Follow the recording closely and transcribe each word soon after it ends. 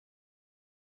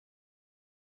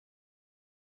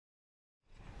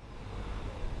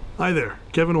Hi there,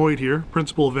 Kevin Hoyt here,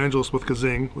 Principal Evangelist with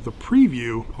KAAZING, with a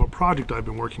preview of a project I've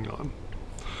been working on.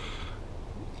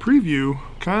 Preview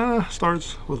kind of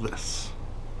starts with this.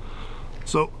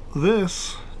 So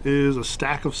this is a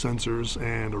stack of sensors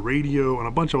and a radio and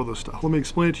a bunch of other stuff. Let me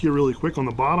explain it to you really quick. On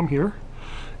the bottom here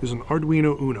is an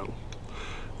Arduino Uno.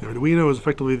 The Arduino is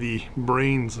effectively the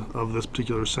brains of this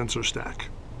particular sensor stack.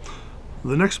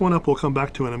 The next one up we'll come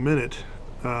back to in a minute.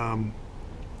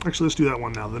 Actually, let's do that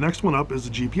one now. The next one up is the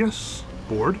GPS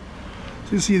board.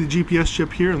 So you see the GPS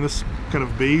chip here and this kind of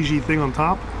beigey thing on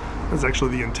top. That's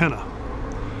actually the antenna.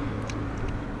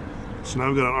 So now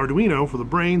we've got an Arduino for the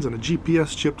brains and a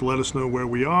GPS chip to let us know where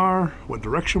we are, what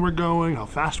direction we're going, how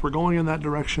fast we're going in that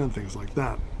direction, and things like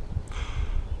that.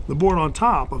 The board on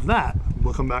top of that,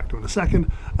 we'll come back to in a second,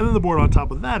 and then the board on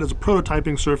top of that is a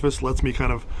prototyping surface, lets me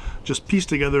kind of just piece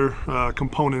together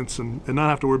components and not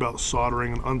have to worry about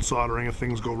soldering and unsoldering if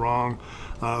things go wrong.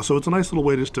 So it's a nice little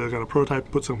way just to kind of prototype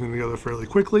and put something together fairly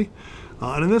quickly.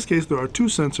 And in this case, there are two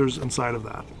sensors inside of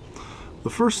that.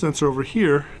 The first sensor over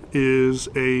here is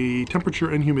a temperature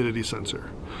and humidity sensor.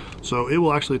 So it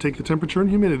will actually take the temperature and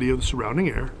humidity of the surrounding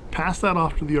air, pass that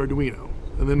off to the Arduino,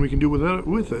 and then we can do with it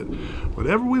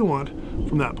whatever we want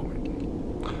from that point.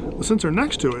 The sensor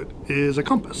next to it is a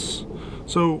compass.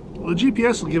 So the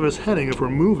GPS will give us heading if we're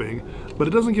moving, but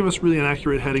it doesn't give us really an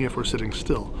accurate heading if we're sitting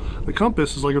still. The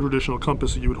compass is like a traditional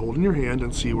compass that you would hold in your hand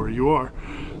and see where you are.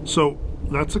 So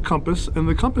that's a compass, and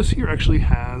the compass here actually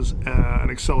has an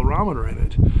accelerometer in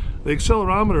it. The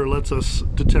accelerometer lets us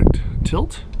detect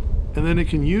tilt, and then it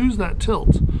can use that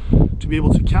tilt to be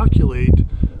able to calculate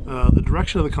the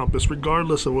direction of the compass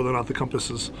regardless of whether or not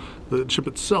the chip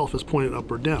itself is pointed up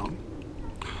or down.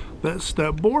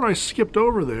 That board I skipped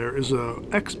over there is a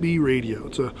XBee radio.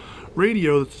 It's a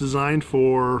radio that's designed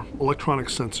for electronic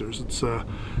sensors.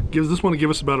 This one will give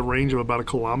us about a range of about 1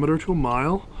 kilometer to 1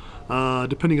 mile,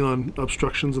 depending on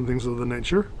obstructions and things of the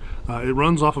nature. It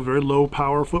runs off a very low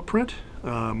power footprint.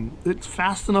 It's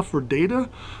fast enough for data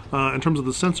in terms of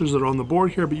the sensors that are on the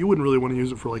board here, but you wouldn't really want to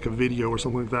use it for like a video or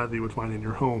something like that you would find in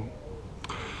your home.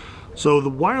 So the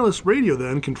wireless radio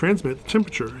then can transmit the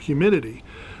temperature, humidity,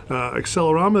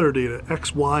 accelerometer data,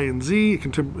 X, Y, and Z,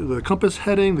 the compass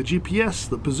heading, the GPS,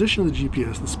 the position of the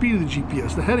GPS, the speed of the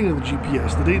GPS, the heading of the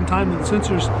GPS, the date and time that the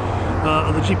sensors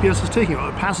of the GPS is taking.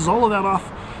 It passes all of that off.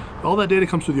 All that data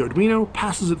comes through the Arduino,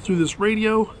 passes it through this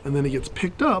radio, and then it gets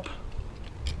picked up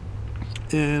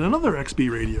in another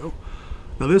XBee radio.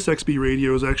 Now this XBee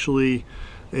radio is actually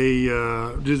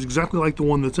is exactly like the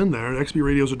one that's in there. XBee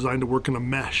radios are designed to work in a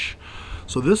mesh.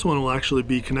 So this one will actually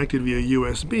be connected via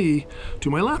USB to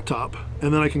my laptop,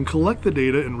 and then I can collect the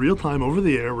data in real time over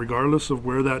the air regardless of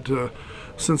where that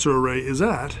sensor array is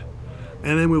at.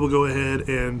 And then we will go ahead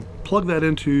and plug that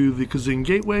into the KAAZING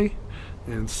Gateway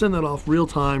and send that off real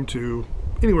time to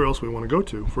anywhere else we want to go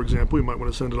to. For example, we might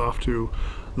want to send it off to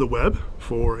the web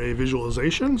for a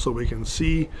visualization so we can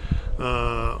see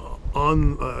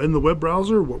in the web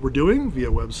browser what we're doing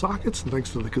via web sockets, and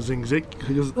thanks to the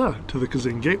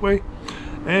KAAZING Gateway.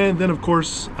 And then of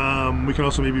course we can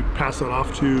also maybe pass that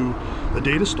off to a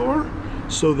data store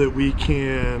so that we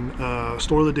can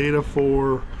store the data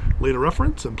for later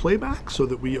reference and playback, so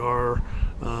that we are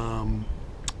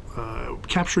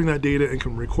capturing that data and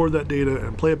can record that data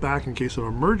and play it back in case of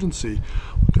emergency.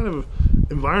 What kind of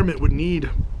environment would need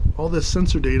all this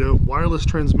sensor data, wireless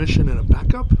transmission, and a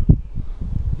backup?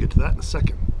 We'll get to that in a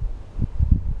second.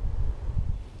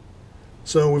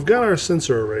 So we've got our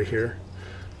sensor array here.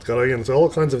 It's got, again, it's all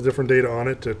kinds of different data on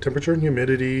it, temperature and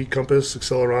humidity, compass,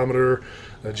 accelerometer,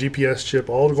 a GPS chip,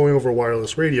 all going over a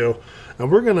wireless radio.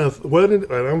 And we're gonna,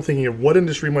 I'm thinking of what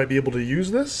industry might be able to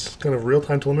use this kind of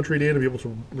real-time telemetry data to be able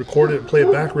to record it and play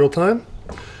it back real time.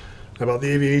 How about the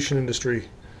aviation industry?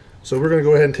 So we're gonna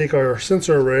go ahead and take our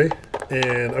sensor array,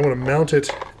 and I'm gonna mount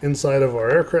it inside of our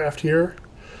aircraft here,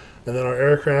 and then our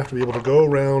aircraft will be able to go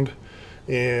around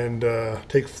and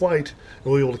take flight,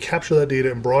 and we'll be able to capture that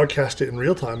data and broadcast it in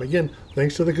real time, again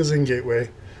thanks to the KAAZING Gateway, and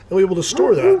we'll be able to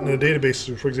store that in a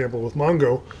database, for example with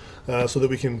Mongo, so that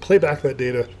we can play back that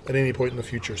data at any point in the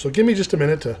future. So give me just a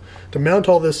minute to mount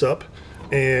all this up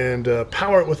and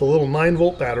power it with a little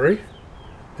 9-volt battery,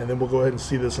 and then we'll go ahead and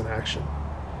see this in action.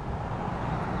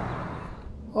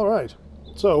 Alright,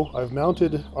 so I've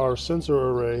mounted our sensor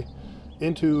array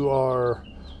into our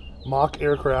mock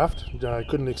aircraft. I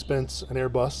couldn't expense an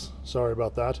Airbus, sorry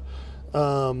about that.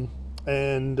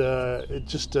 It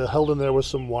just held in there with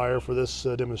some wire for this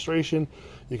demonstration.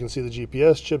 You can see the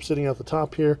GPS chip sitting at the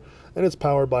top here, and it's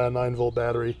powered by a 9-volt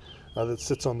battery that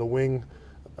sits on the wing.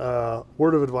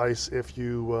 Word of advice, if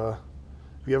you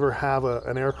If you ever have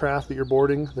an aircraft that you're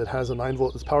boarding that has a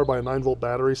 9-volt, that's powered by a 9-volt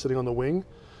battery sitting on the wing,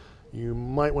 you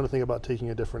might want to think about taking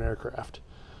a different aircraft.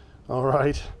 All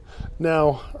right,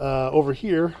 now over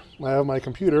here I have my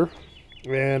computer,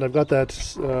 and I've got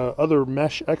that other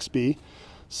mesh XBee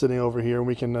sitting over here, and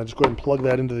we can just go ahead and plug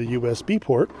that into the USB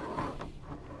port.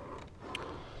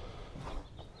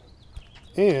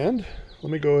 And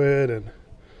let me go ahead and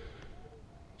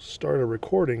start a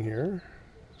recording here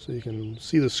so you can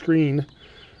see the screen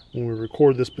when we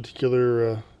record this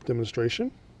particular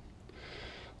demonstration.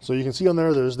 So you can see on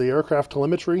there, there's the aircraft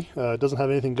telemetry. It doesn't have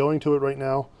anything going to it right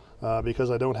now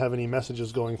because I don't have any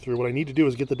messages going through. What I need to do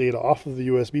is get the data off of the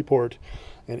USB port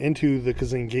and into the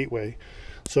KAAZING Gateway.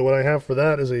 So what I have for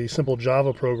that is a simple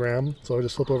Java program. So I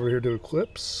just flip over here to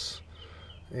Eclipse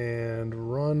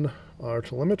and run our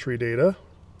telemetry data.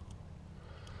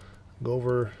 Go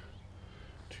over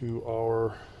to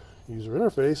our user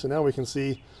interface, and now we can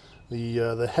see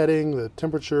the heading. The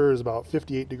temperature is about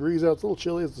 58 degrees out. It's a little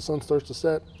chilly as the sun starts to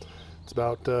set. It's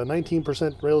about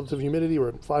 19% relative humidity. We're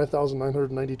at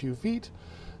 5,992 feet.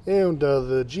 And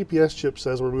the GPS chip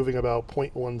says we're moving about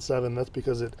 0.17. That's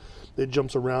because it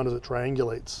jumps around as it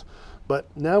triangulates. But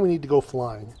now we need to go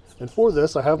flying. And for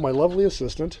this, I have my lovely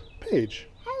assistant, Paige.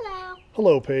 Hello.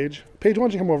 Hello, Paige. Paige, why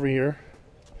don't you come over here?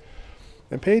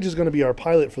 And Paige is going to be our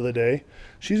pilot for the day.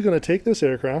 She's going to take this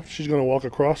aircraft. She's going to walk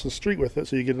across the street with it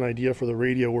so you get an idea for the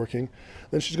radio working.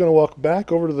 Then she's going to walk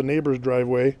back over to the neighbor's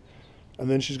driveway, and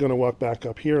then she's going to walk back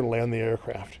up here and land the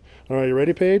aircraft. All right, you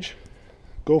ready, Paige?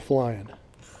 Go flying.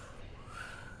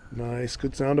 Nice,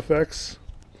 good sound effects.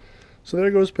 So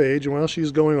there goes Paige, and while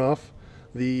she's going off,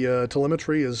 the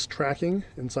telemetry is tracking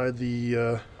inside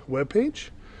the web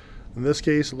page. In this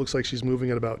case, it looks like she's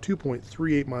moving at about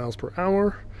 2.38 miles per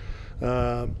hour.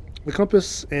 The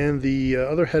compass and the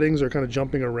other headings are kind of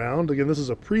jumping around. Again, this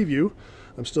is a preview.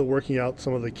 I'm still working out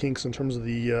some of the kinks in terms of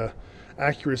the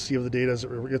accuracy of the data as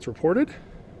it gets reported.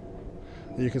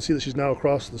 And you can see that she's now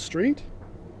across the street,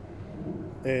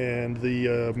 and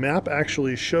the map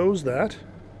actually shows that.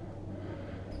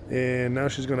 And now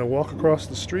she's going to walk across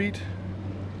the street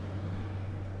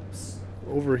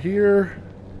over here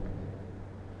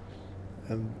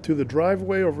and to the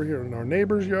driveway over here in our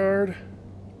neighbor's yard.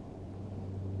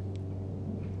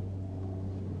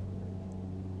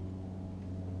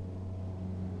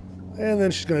 And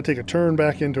then she's going to take a turn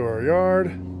back into our yard.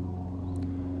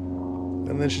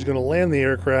 And then she's going to land the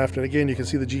aircraft. And again, you can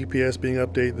see the GPS being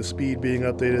updated, the speed being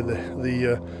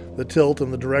updated, the tilt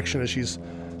and the direction as she's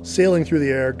sailing through the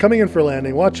air. Coming in for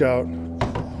landing. Watch out.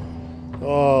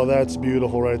 Oh, that's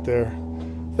beautiful right there.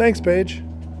 Thanks, Paige.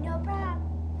 No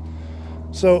problem.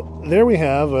 So there we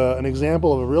have an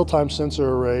example of a real-time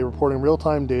sensor array reporting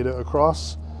real-time data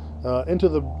across into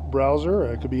the browser.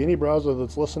 It could be any browser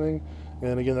that's listening.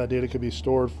 And again, that data could be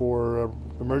stored for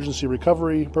emergency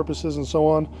recovery purposes and so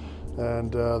on.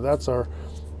 And that's our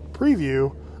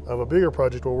preview of a bigger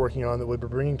project we're working on that we'll be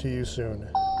bringing to you soon.